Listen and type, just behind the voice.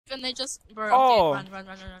and they just bro. Oh. Okay, run.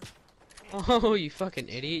 Oh, you fucking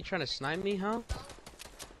idiot! Trying to snipe me, huh?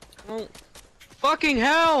 Oh, fucking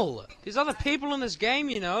hell! There's other people in this game,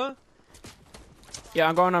 you know. Yeah,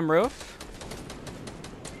 I'm going on roof.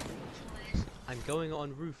 I'm going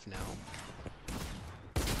on roof now.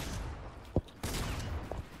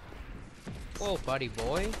 Whoa, buddy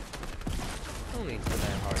boy. No need for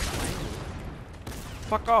that hard time.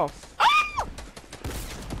 Fuck off.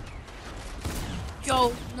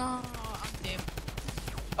 Yo, no, I'm dead.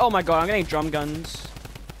 Oh my god, I'm getting drum guns.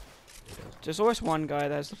 There's always one guy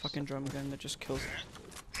that has the fucking drum gun that just kills.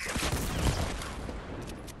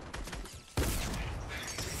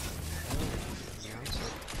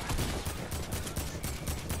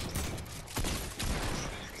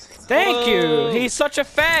 Thank you! He's such a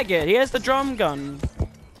faggot! He has the drum gun.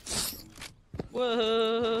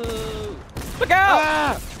 Whoa! Look out!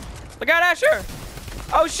 Ah! Look out, Asher!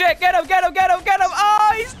 Oh shit, get him!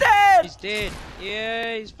 Oh, he's dead! He's dead.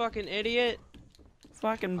 Yeah, he's fucking idiot.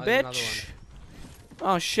 Fucking Oh, there's another bitch.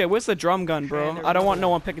 Oh shit, where's the drum gun, bro? There's I don't want another no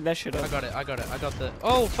one picking that shit up. I got it. I got the.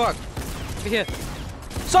 Oh fuck! Over here.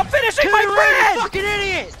 Stop finishing my You friend! fucking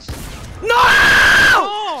idiots! No!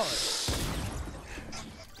 Oh!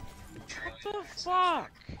 What the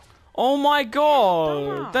fuck? Oh my god,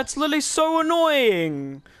 Dumbass. that's literally so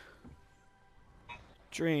annoying.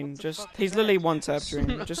 Jerene, he's literally one tap,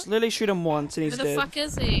 Jerene. Just literally shoot him once and he's Where the dead. fuck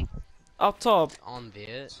is he? Up top. On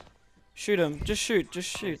there. Shoot him. Just shoot.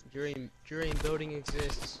 Dream building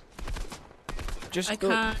exists. Just I go.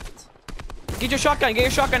 can't. Get your shotgun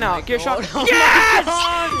out. Get your shotgun. Oh Yes!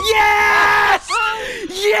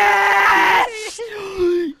 Yes!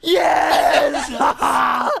 Yes! Yes!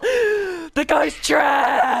 The guy's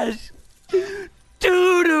trash!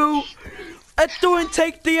 Doo-doo! I don't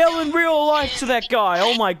take the L in real life to that guy.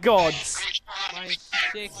 Oh my god. My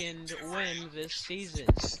second win this season.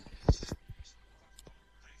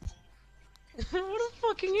 What a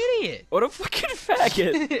fucking idiot! What a fucking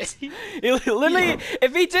faggot. He literally,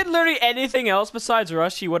 if he did literally anything else besides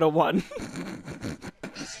rush, he would have won.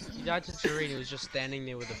 He died to Jerene, he was just standing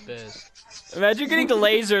there with a burst. Imagine getting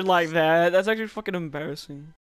lasered like that. That's actually fucking embarrassing.